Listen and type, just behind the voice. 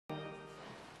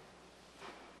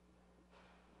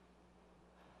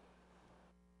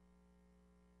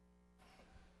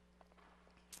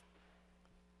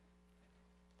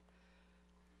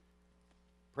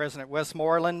President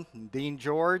Westmoreland, Dean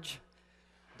George,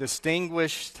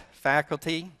 distinguished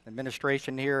faculty,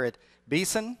 administration here at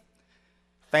Beeson,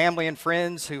 family and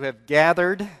friends who have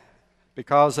gathered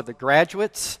because of the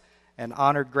graduates and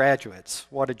honored graduates.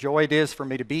 What a joy it is for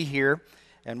me to be here,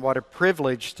 and what a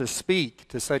privilege to speak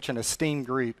to such an esteemed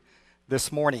group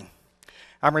this morning.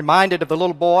 I'm reminded of the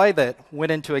little boy that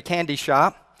went into a candy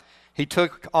shop. He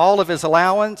took all of his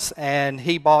allowance and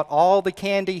he bought all the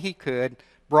candy he could,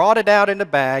 brought it out in a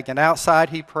bag, and outside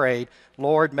he prayed,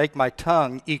 "Lord, make my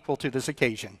tongue equal to this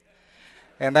occasion."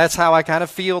 And that's how I kind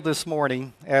of feel this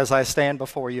morning as I stand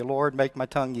before you. Lord, make my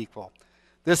tongue equal.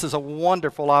 This is a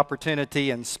wonderful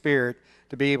opportunity and spirit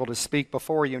to be able to speak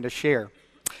before you and to share.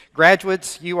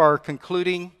 Graduates, you are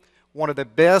concluding one of the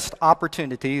best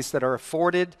opportunities that are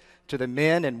afforded to the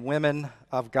men and women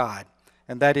of God,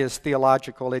 and that is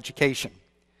theological education.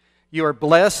 You are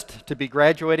blessed to be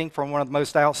graduating from one of the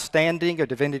most outstanding of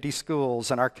divinity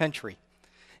schools in our country.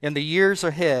 In the years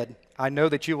ahead, I know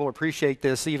that you will appreciate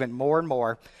this even more and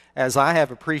more, as I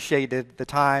have appreciated the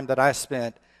time that I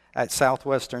spent at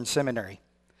Southwestern Seminary.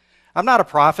 I'm not a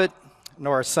prophet,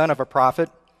 nor a son of a prophet,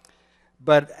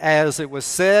 but as it was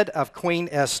said of Queen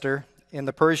Esther in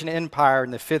the Persian Empire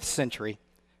in the 5th century,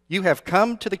 you have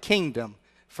come to the kingdom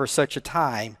for such a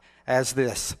time as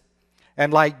this.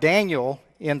 And like Daniel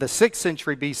in the 6th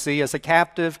century BC as a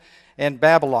captive in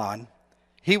Babylon,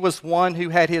 he was one who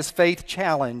had his faith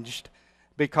challenged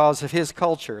because of his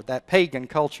culture, that pagan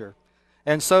culture.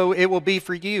 And so it will be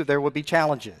for you, there will be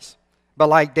challenges. But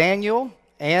like Daniel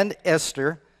and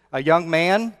Esther, a young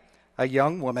man, a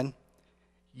young woman,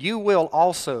 you will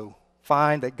also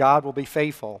find that God will be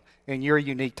faithful in your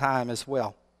unique time as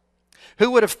well.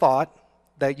 Who would have thought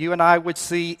that you and I would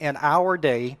see in our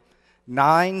day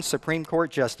 9 Supreme Court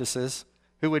justices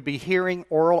who would be hearing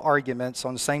oral arguments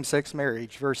on same-sex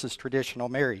marriage versus traditional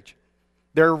marriage?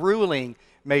 Their ruling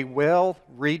may well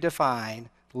redefine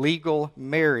legal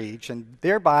marriage and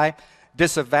thereby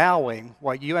disavowing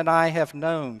what you and I have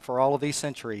known for all of these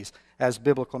centuries as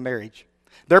biblical marriage.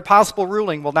 Their possible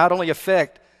ruling will not only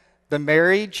affect the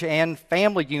marriage and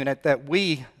family unit that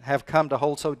we have come to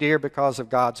hold so dear because of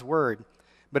God's Word,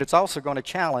 but it's also going to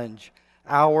challenge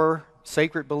our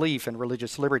sacred belief in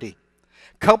religious liberty.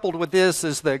 Coupled with this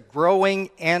is the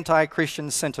growing anti-Christian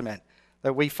sentiment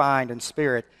that we find in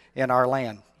spirit in our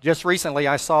land. Just recently,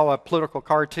 I saw a political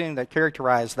cartoon that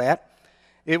characterized that.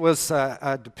 It was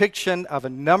a depiction of a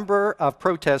number of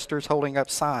protesters holding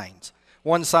up signs.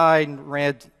 One sign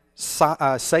read,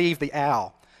 "Save the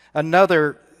owl."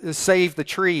 Another, "Save the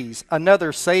trees."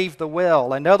 Another, "Save the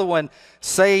well." Another one,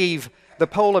 "Save the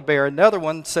polar bear." Another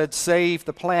one said, "Save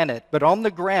the planet." But on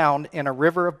the ground in a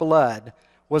river of blood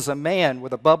was a man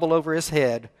with a bubble over his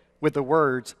head with the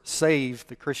words, "Save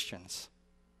the Christians."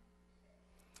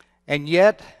 And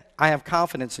yet, I have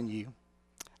confidence in you.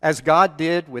 As God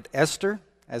did with Esther,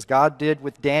 as God did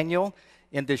with Daniel,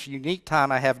 in this unique time,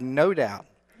 I have no doubt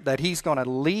that He's going to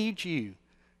lead you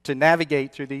to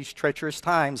navigate through these treacherous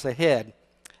times ahead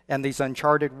and these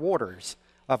uncharted waters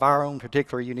of our own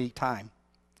particular unique time.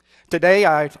 Today,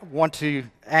 I want to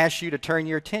ask you to turn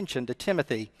your attention to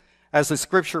Timothy, as the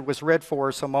scripture was read for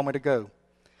us a moment ago.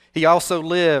 He also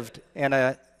lived in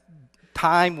a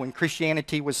time when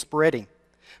Christianity was spreading.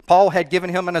 Paul had given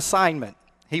him an assignment.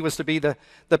 He was to be the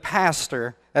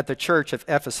pastor at the church of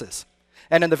Ephesus.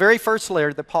 And in the very first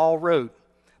letter that Paul wrote,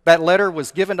 that letter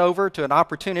was given over to an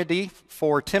opportunity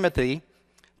for Timothy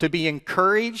to be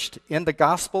encouraged in the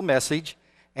gospel message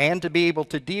and to be able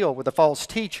to deal with the false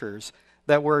teachers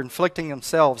that were inflicting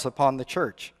themselves upon the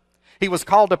church. He was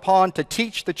called upon to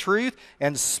teach the truth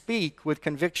and speak with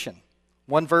conviction.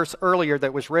 One verse earlier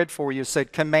that was read for you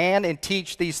said, "Command and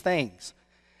teach these things."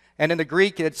 And in the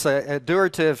Greek, it's a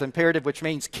durative imperative, which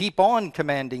means keep on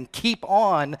commanding, keep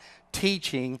on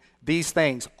teaching these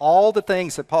things. All the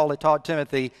things that Paul had taught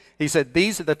Timothy, he said,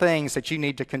 these are the things that you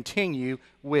need to continue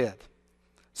with.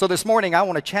 So this morning, I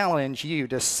want to challenge you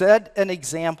to set an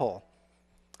example.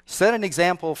 Set an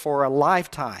example for a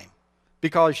lifetime,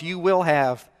 because you will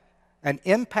have an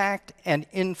impact and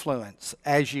influence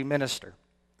as you minister.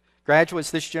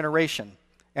 Graduates this generation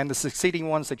and the succeeding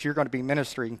ones that you're going to be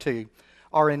ministering to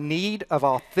are in need of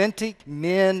authentic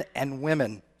men and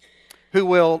women who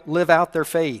will live out their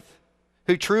faith,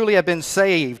 who truly have been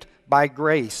saved by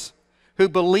grace, who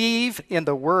believe in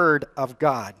the Word of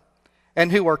God,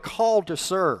 and who are called to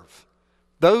serve.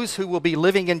 Those who will be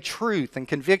living in truth and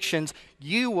convictions.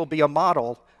 You will be a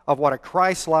model of what a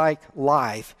Christ-like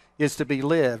life is to be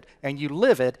lived, and you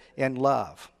live it in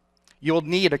love. You'll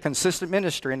need a consistent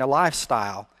ministry and a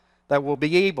lifestyle that will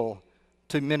be able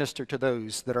to minister to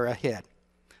those that are ahead.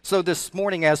 So this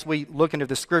morning, as we look into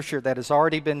the scripture that has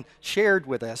already been shared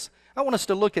with us, I want us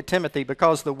to look at Timothy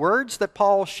because the words that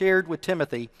Paul shared with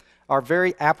Timothy are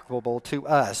very applicable to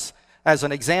us as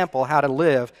an example how to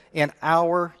live in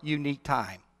our unique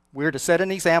time. We're to set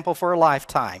an example for a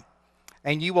lifetime,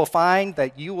 and you will find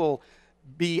that you will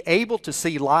be able to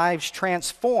see lives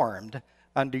transformed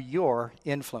under your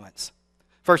influence.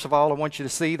 First of all, I want you to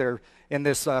see there in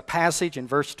this passage in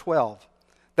verse 12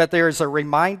 that there is a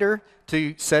reminder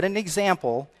to set an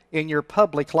example in your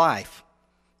public life.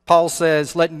 Paul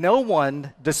says, "Let no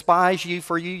one despise you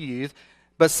for your youth,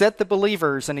 but set the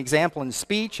believers an example in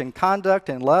speech and conduct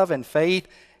and love and faith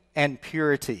and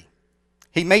purity."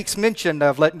 He makes mention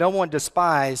of let no one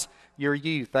despise your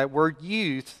youth. That word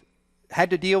youth had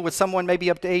to deal with someone maybe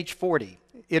up to age 40.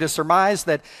 It is surmised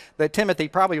that Timothy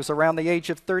probably was around the age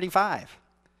of 35.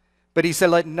 But he said,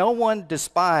 let no one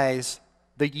despise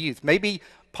the youth. Maybe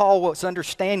Paul was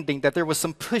understanding that there was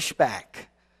some pushback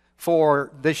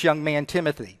for this young man,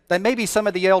 Timothy. That maybe some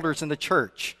of the elders in the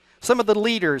church, some of the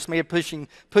leaders may have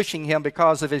pushing him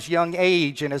because of his young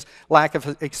age and his lack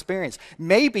of experience.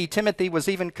 Maybe Timothy was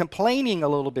even complaining a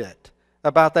little bit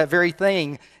about that very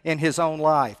thing in his own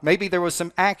life. Maybe there was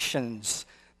some actions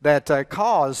that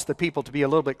caused the people to be a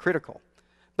little bit critical.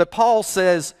 But Paul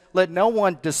says, let no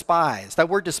one despise. That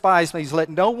word despise means let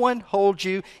no one hold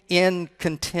you in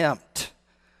contempt.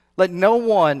 Let no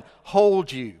one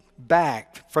hold you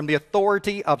back from the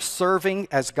authority of serving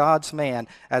as God's man,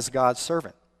 as God's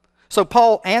servant. So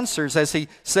Paul answers as he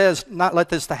says, not let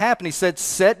this to happen. He said,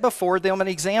 set before them an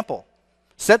example.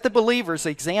 Set the believers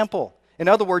an example. In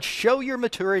other words, show your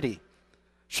maturity.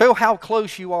 Show how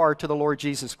close you are to the Lord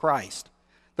Jesus Christ.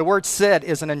 The word set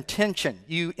is an intention.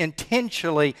 You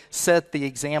intentionally set the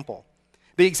example.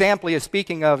 The example he is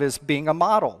speaking of is being a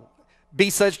model. Be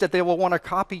such that they will want to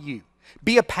copy you.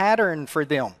 Be a pattern for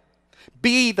them.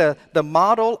 Be the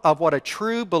model of what a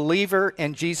true believer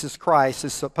in Jesus Christ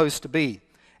is supposed to be.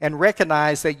 And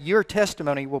recognize that your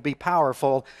testimony will be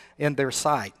powerful in their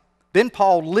sight. Then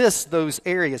Paul lists those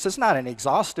areas. It's not an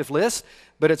exhaustive list,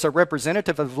 but it's a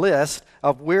representative list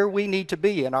of where we need to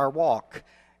be in our walk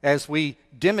as we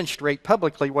demonstrate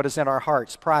publicly what is in our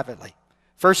hearts privately.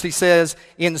 First he says,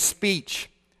 in speech,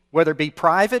 whether it be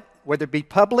private, whether it be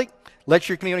public, let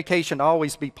your communication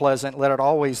always be pleasant. Let it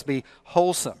always be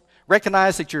wholesome.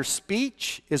 Recognize that your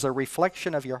speech is a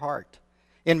reflection of your heart.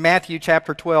 In Matthew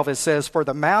chapter 12 it says, for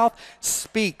the mouth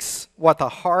speaks what the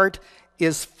heart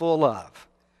is full of.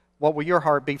 What will your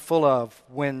heart be full of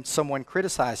when someone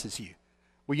criticizes you?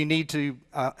 Well, you need to,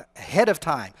 ahead of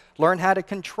time, learn how to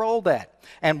control that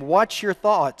and watch your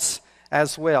thoughts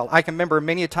as well. I can remember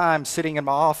many a time sitting in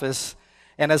my office,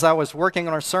 and as I was working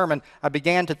on a sermon, I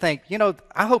began to think,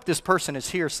 I hope this person is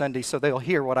here Sunday so they'll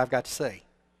hear what I've got to say.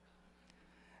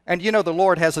 And the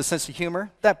Lord has a sense of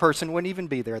humor. That person wouldn't even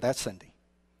be there that Sunday.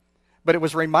 But it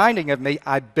was reminding of me,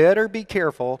 I better be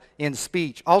careful in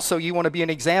speech. Also, you want to be an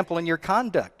example in your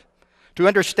conduct. To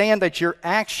understand that your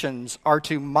actions are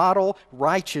to model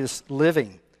righteous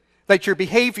living. That your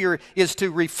behavior is to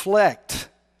reflect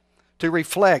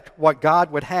what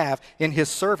God would have in His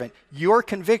servant. Your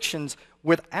convictions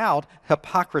without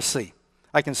hypocrisy.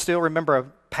 I can still remember a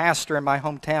pastor in my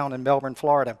hometown in Melbourne,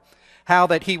 Florida, how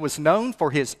that he was known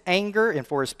for his anger and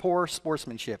for his poor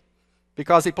sportsmanship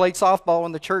because he played softball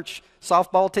on the church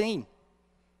softball team.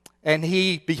 And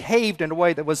he behaved in a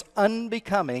way that was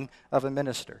unbecoming of a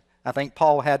minister. I think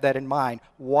Paul had that in mind.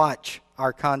 Watch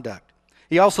our conduct.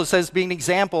 He also says be an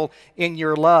example in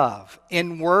your love,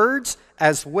 in words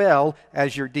as well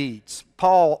as your deeds.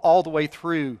 Paul, all the way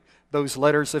through those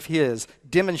letters of his,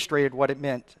 demonstrated what it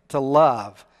meant to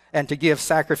love and to give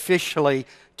sacrificially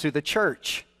to the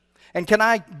church. And can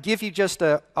I give you just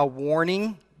a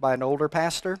warning by an older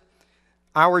pastor?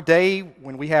 Our day,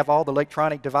 when we have all the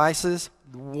electronic devices,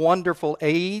 wonderful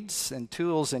aids and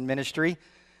tools in ministry,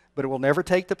 but it will never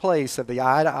take the place of the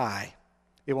eye to eye.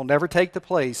 It will never take the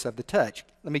place of the touch.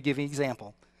 Let me give you an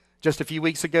example. Just a few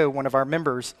weeks ago, one of our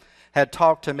members had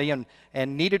talked to me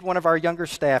and needed one of our younger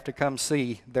staff to come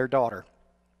see their daughter.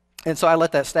 And so I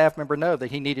let that staff member know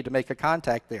that he needed to make a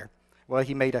contact there. Well,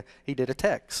 he did a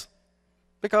text.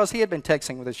 Because he had been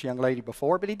texting with this young lady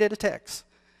before, but he did a text.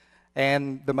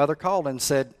 And the mother called and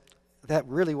said, that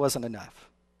really wasn't enough.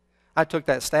 I took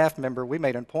that staff member, we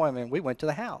made an appointment, we went to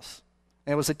the house.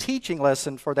 And it was a teaching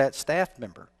lesson for that staff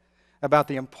member about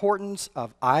the importance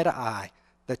of eye to eye,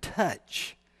 the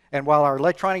touch. And while our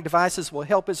electronic devices will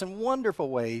help us in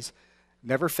wonderful ways,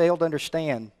 never fail to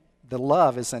understand the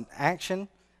love is in action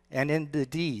and in the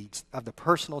deeds of the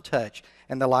personal touch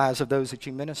and the lives of those that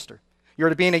you minister. You're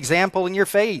to be an example in your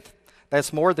faith.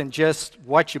 That's more than just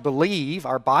what you believe,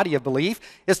 our body of belief.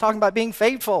 It's talking about being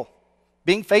faithful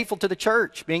to the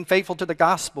church, being faithful to the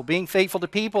gospel, being faithful to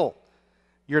people.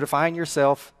 You're to find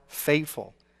yourself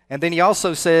faithful. And then he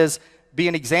also says, be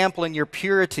an example in your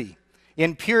purity.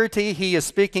 In purity, he is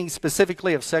speaking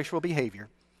specifically of sexual behavior.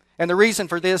 And the reason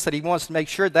for this that he wants to make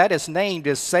sure that is named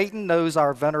is Satan knows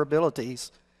our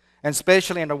vulnerabilities, and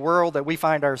especially in the world that we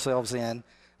find ourselves in,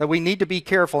 that we need to be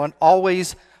careful and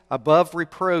always above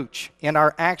reproach in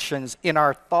our actions, in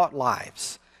our thought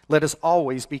lives. Let us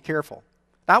always be careful.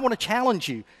 Now, I want to challenge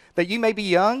you that you may be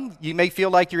young, you may feel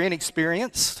like you're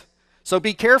inexperienced, so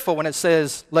be careful when it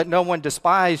says, let no one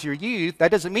despise your youth.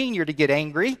 That doesn't mean you're to get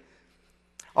angry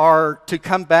or to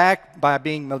come back by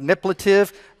being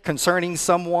manipulative concerning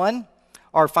someone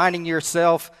or finding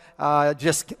yourself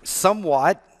just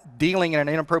somewhat dealing in an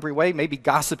inappropriate way, maybe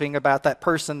gossiping about that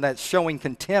person that's showing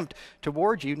contempt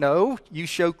toward you. No, you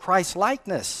show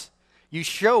Christ-likeness. You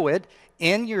show it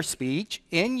in your speech,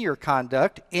 in your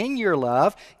conduct, in your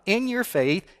love, in your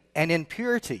faith, and in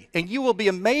purity. And you will be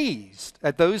amazed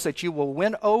at those that you will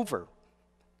win over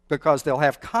because they'll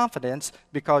have confidence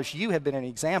because you have been an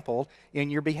example in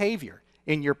your behavior,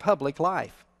 in your public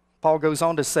life. Paul goes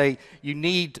on to say you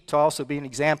need to also be an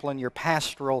example in your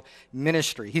pastoral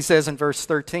ministry. He says in verse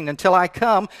 13, until I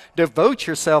come, devote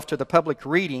yourself to the public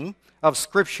reading of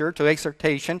Scripture, to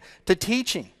exhortation, to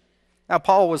teaching. Now,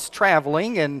 Paul was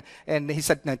traveling, and he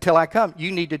said, until I come,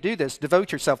 you need to do this.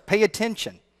 Devote yourself. Pay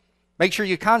attention. Make sure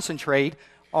you concentrate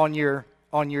on your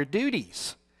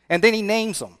duties. And then he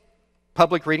names them.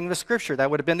 Public reading of the Scripture,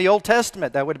 that would have been the Old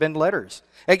Testament, that would have been letters.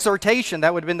 Exhortation,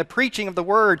 that would have been the preaching of the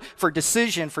Word for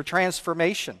decision, for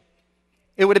transformation.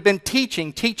 It would have been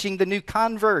teaching the new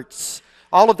converts.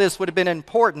 All of this would have been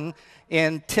important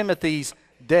in Timothy's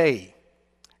day.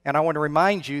 And I want to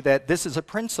remind you that this is a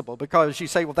principle because you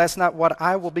say, well, that's not what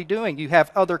I will be doing. You have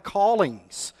other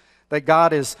callings that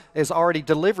God has already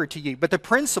delivered to you. But the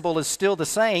principle is still the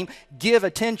same. Give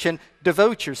attention,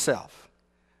 devote yourself.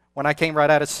 When I came right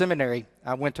out of seminary,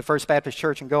 I went to First Baptist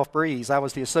Church in Gulf Breeze. I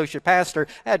was the associate pastor.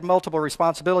 I had multiple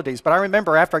responsibilities. But I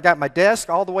remember after I got my desk,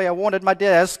 all the way I wanted my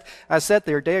desk, I sat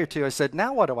there a day or two. I said,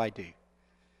 now what do I do?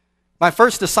 My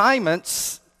first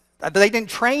assignments, they didn't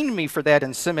train me for that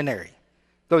in seminary.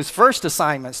 Those first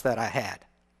assignments that I had.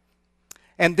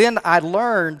 And then I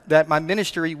learned that my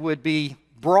ministry would be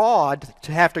broad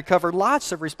to have to cover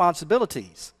lots of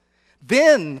responsibilities.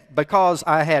 Then, because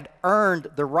I had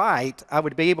earned the right, I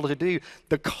would be able to do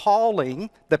the calling,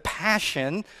 the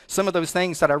passion, some of those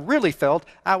things that I really felt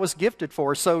I was gifted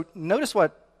for. So notice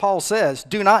what Paul says,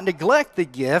 do not neglect the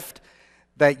gift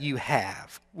that you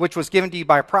have, which was given to you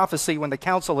by prophecy when the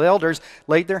council elders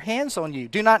laid their hands on you.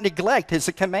 Do not neglect. It's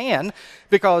a command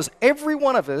because every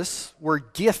one of us were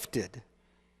gifted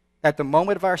at the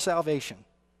moment of our salvation.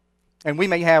 And we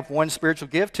may have one spiritual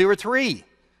gift, two or three.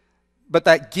 But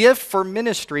that gift for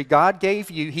ministry God gave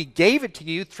you, He gave it to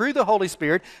you through the Holy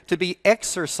Spirit to be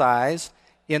exercised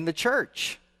in the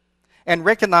church. And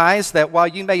recognize that while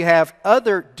you may have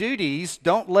other duties,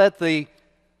 don't let the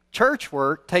church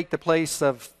work take the place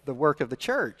of the work of the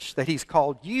church that He's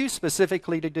called you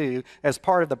specifically to do as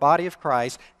part of the body of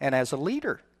Christ and as a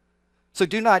leader. So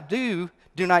do not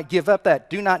give up that.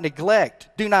 Do not neglect.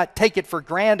 Do not take it for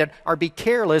granted or be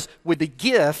careless with the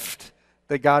gift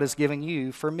that God has given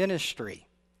you for ministry.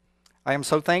 I am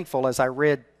so thankful as I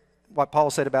read what Paul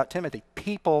said about Timothy.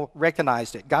 People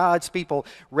recognized it. God's people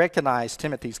recognized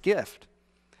Timothy's gift.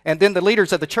 And then the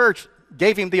leaders of the church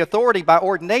gave him the authority by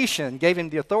ordination, gave him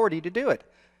the authority to do it.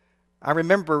 I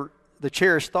remember the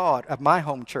cherished thought of my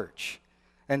home church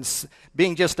and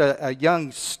being just a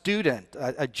young student,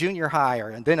 a junior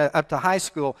higher, and then up to high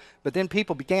school. But then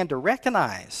people began to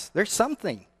recognize there's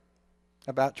something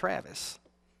about Travis.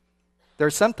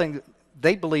 There's something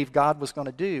they believed God was going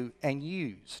to do and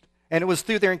used. And it was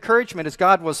through their encouragement as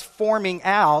God was forming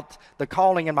out the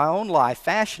calling in my own life,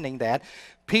 fashioning that,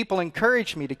 people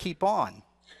encouraged me to keep on.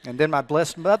 And then my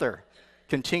blessed mother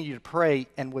continued to pray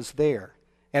and was there.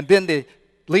 And then the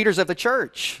leaders of the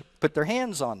church put their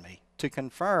hands on me to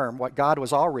confirm what God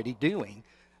was already doing.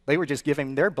 They were just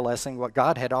giving their blessing, what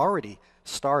God had already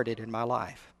started in my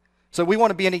life. So we want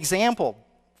to be an example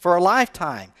for a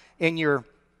lifetime in your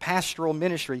pastoral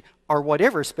ministry or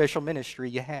whatever special ministry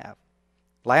you have.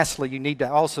 Lastly, you need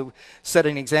to also set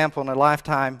an example in a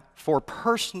lifetime for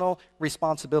personal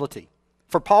responsibility.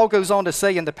 For Paul goes on to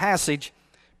say in the passage,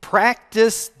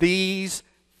 practice these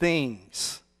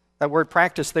things. That word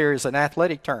practice there is an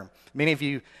athletic term. Many of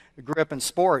you grew up in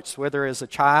sports, whether as a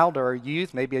child or a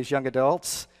youth, maybe as young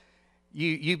adults.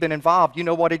 You've been involved. You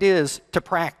know what it is to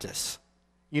practice.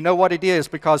 You know what it is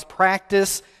because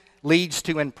practice leads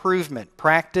to improvement.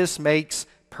 Practice makes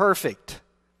perfect.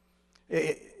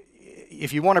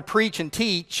 If you want to preach and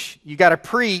teach, you got to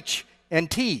preach and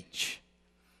teach.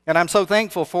 And I'm so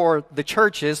thankful for the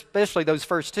churches, especially those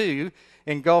first two,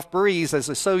 in Gulf Breeze as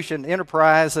associate and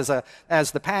Enterprise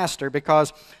as the pastor,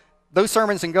 because those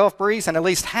sermons in Gulf Breeze and at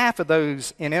least half of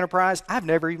those in Enterprise, I've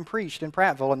never even preached in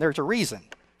Prattville, and there's a reason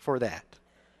for that.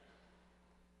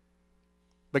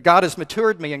 But God has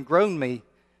matured me and grown me,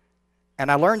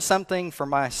 and I learned something from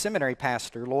my seminary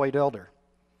pastor, Lloyd Elder.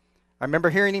 I remember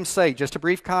hearing him say, just a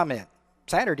brief comment,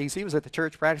 Saturdays he was at the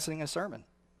church practicing a sermon.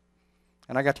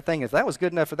 And I got to thinking, if that was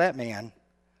good enough for that man,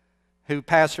 who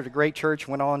pastored a great church,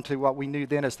 went on to what we knew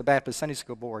then as the Baptist Sunday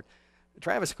School Board,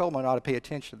 Travis Coleman ought to pay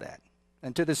attention to that.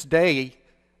 And to this day,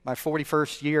 my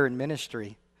 41st year in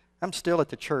ministry, I'm still at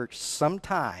the church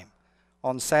sometime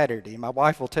on Saturday. My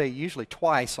wife will tell you, usually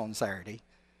twice on Saturday,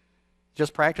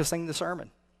 just practicing the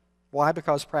sermon. Why?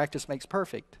 Because practice makes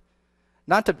perfect.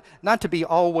 Not to be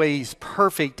always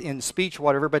perfect in speech or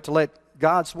whatever, but to let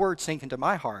God's word sink into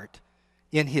my heart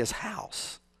in His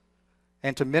house,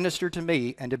 and to minister to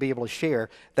me and to be able to share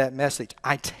that message.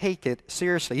 I take it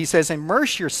seriously. He says,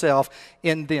 immerse yourself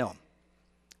in them.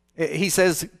 He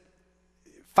says,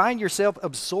 find yourself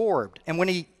absorbed. And when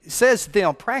he says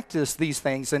them, practice these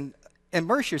things and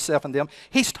immerse yourself in them,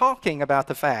 he's talking about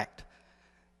the fact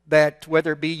that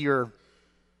whether it be your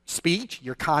speech,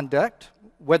 your conduct,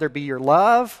 whether it be your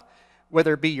love,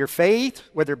 whether it be your faith,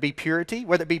 whether it be purity,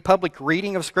 whether it be public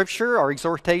reading of Scripture or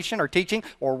exhortation or teaching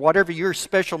or whatever your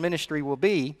special ministry will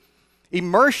be,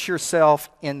 immerse yourself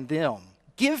in them.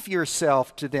 Give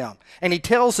yourself to them. And he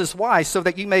tells us why, so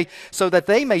that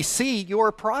they may see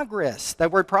your progress.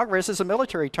 That word progress is a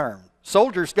military term.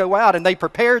 Soldiers go out and they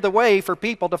prepare the way for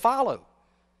people to follow.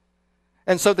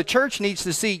 And so the church needs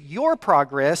to see your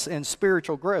progress in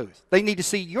spiritual growth. They need to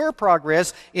see your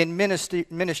progress in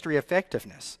ministry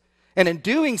effectiveness. And in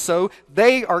doing so,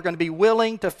 they are going to be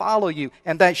willing to follow you.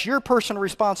 And that's your personal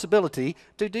responsibility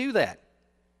to do that.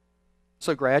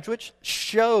 So graduates,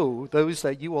 show those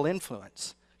that you will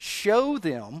influence. Show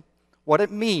them what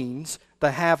it means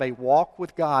to have a walk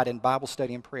with God in Bible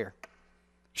study and prayer.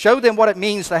 Show them what it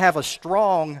means to have a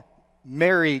strong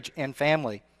marriage and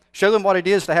family. Show them what it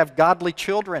is to have godly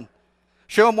children.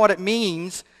 Show them what it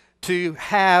means to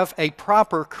have a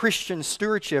proper Christian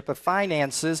stewardship of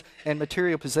finances and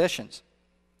material possessions.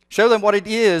 Show them what it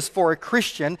is for a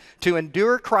Christian to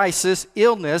endure crisis,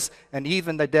 illness, and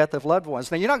even the death of loved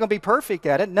ones. Now, you're not going to be perfect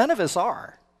at it. None of us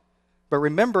are. But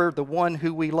remember, the one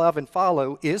who we love and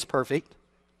follow is perfect,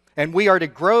 and we are to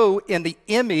grow in the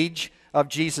image of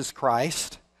Jesus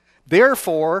Christ.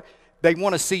 Therefore, they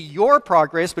want to see your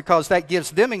progress because that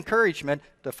gives them encouragement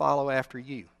to follow after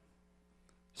you.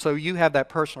 So you have that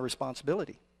personal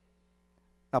responsibility.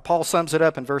 Now, Paul sums it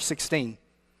up in verse 16.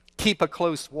 Keep a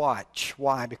close watch.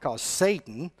 Why? Because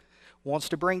Satan wants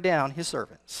to bring down his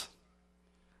servants.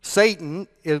 Satan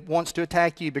wants to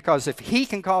attack you because if he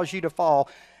can cause you to fall,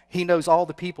 he knows all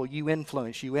the people you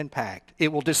influence, you impact.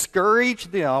 It will discourage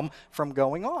them from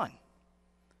going on.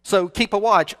 So keep a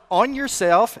watch on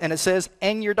yourself, and it says,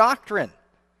 and your doctrine.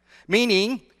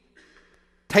 Meaning,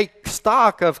 take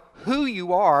stock of who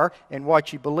you are and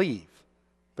what you believe,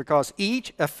 because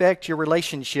each affects your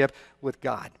relationship with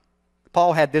God.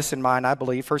 Paul had this in mind, I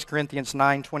believe, 1 Corinthians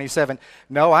 9:27.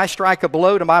 No, I strike a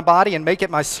blow to my body and make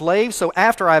it my slave, so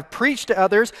after I've preached to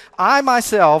others, I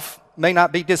myself may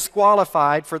not be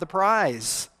disqualified for the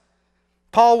prize.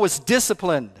 Paul was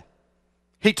disciplined.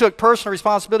 He took personal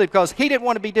responsibility because he didn't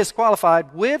want to be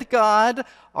disqualified with God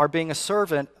or being a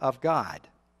servant of God.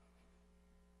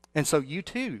 And so you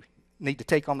too need to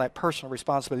take on that personal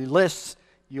responsibility lest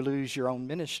you lose your own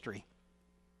ministry.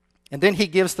 And then he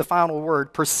gives the final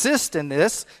word, persist in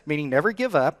this, meaning never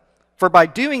give up, for by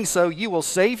doing so you will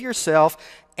save yourself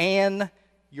and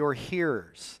your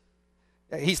hearers.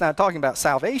 He's not talking about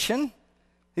salvation.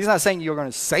 He's not saying you're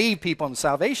going to save people in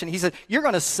salvation. He said you're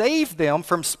going to save them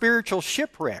from spiritual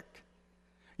shipwreck.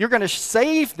 You're going to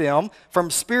save them from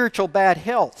spiritual bad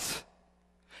health.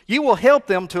 You will help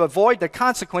them to avoid the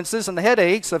consequences and the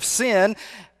headaches of sin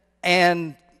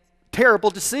and terrible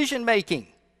decision making.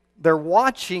 They're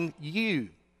watching you.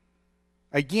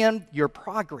 Again, your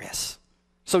progress.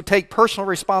 So take personal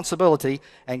responsibility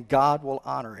and God will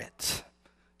honor it.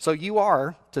 So you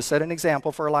are to set an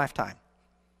example for a lifetime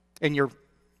in your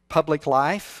public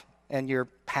life and your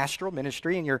pastoral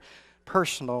ministry and your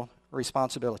personal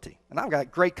responsibility. And I've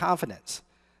got great confidence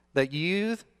that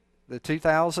you, the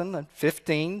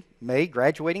 2015 May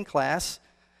graduating class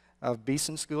of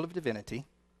Beeson School of Divinity,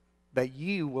 that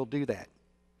you will do that.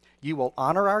 You will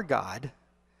honor our God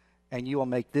and you will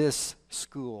make this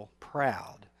school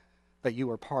proud that you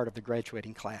are part of the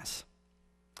graduating class.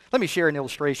 Let me share an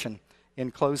illustration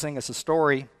in closing. It's a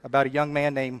story about a young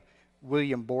man named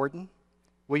William Borden.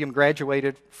 William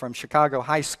graduated from Chicago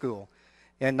High School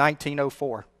in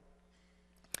 1904.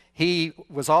 He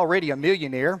was already a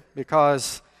millionaire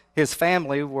because his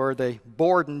family were the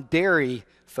Borden dairy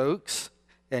folks,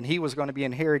 and he was going to be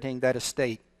inheriting that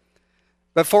estate.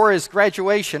 But for his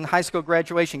graduation, high school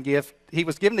graduation gift, he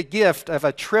was given the gift of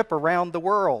a trip around the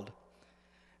world.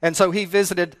 And so he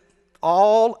visited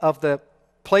all of the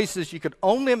places you could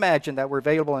only imagine that were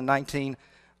available in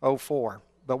 1904.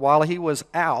 But while he was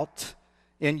out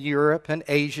in Europe and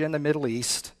Asia and the Middle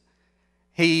East,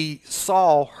 he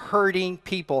saw hurting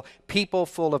people, people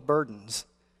full of burdens.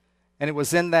 And it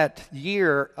was in that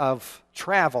year of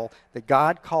travel that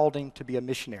God called him to be a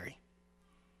missionary.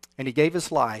 And he gave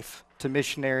his life to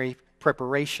missionary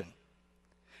preparation.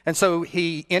 And so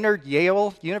he entered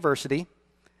Yale University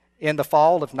in the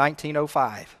fall of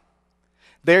 1905.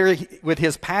 There, with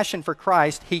his passion for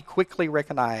Christ, he quickly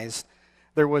recognized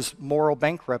there was moral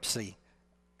bankruptcy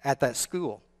at that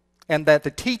school, and that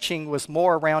the teaching was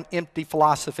more around empty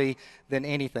philosophy than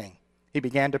anything. He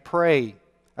began to pray.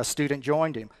 A student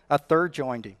joined him. A third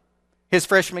joined him. His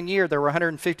freshman year, there were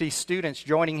 150 students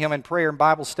joining him in prayer and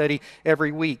Bible study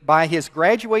every week. By his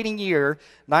graduating year,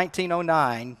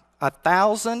 1909,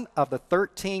 1,000 of the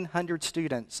 1,300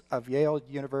 students of Yale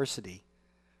University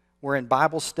were in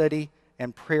Bible study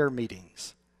and prayer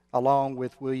meetings, along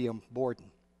with William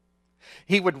Borden.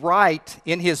 He would write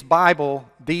in his Bible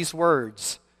these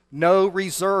words, "No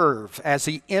reserve," as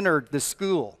he entered the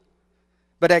school.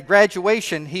 But at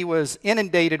graduation, he was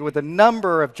inundated with a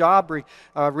number of job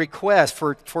requests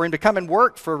for him to come and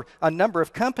work for a number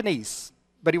of companies.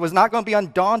 But he was not going to be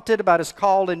undaunted about his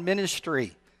call in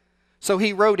ministry. So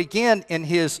he wrote again in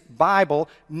his Bible,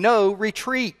 "No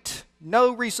retreat,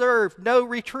 no reserve, no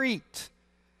retreat."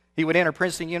 He would enter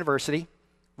Princeton University,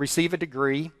 receive a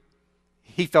degree.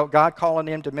 He felt God calling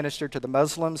him to minister to the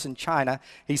Muslims in China.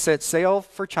 He set sail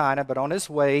for China, but on his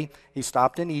way, he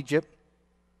stopped in Egypt,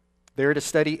 there to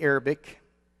study Arabic.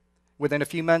 Within a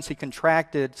few months, he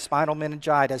contracted spinal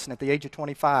meningitis, and at the age of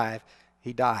 25,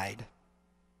 he died.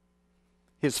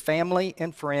 His family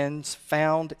and friends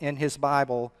found in his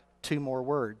Bible 2 more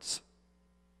words: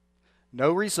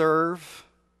 no reserve,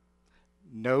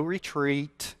 no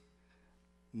retreat,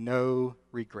 no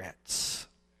regrets.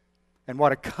 And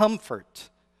what a comfort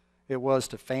it was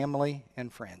to family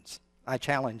and friends. I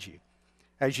challenge you,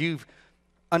 as you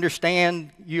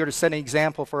understand you're to set an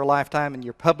example for a lifetime in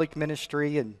your public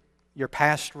ministry and your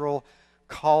pastoral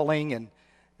calling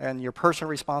and your personal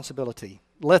responsibility,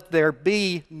 let there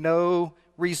be no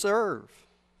reserve,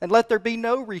 and let there be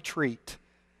no retreat,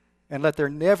 and let there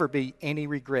never be any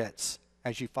regrets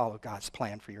as you follow God's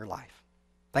plan for your life.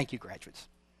 Thank you, graduates.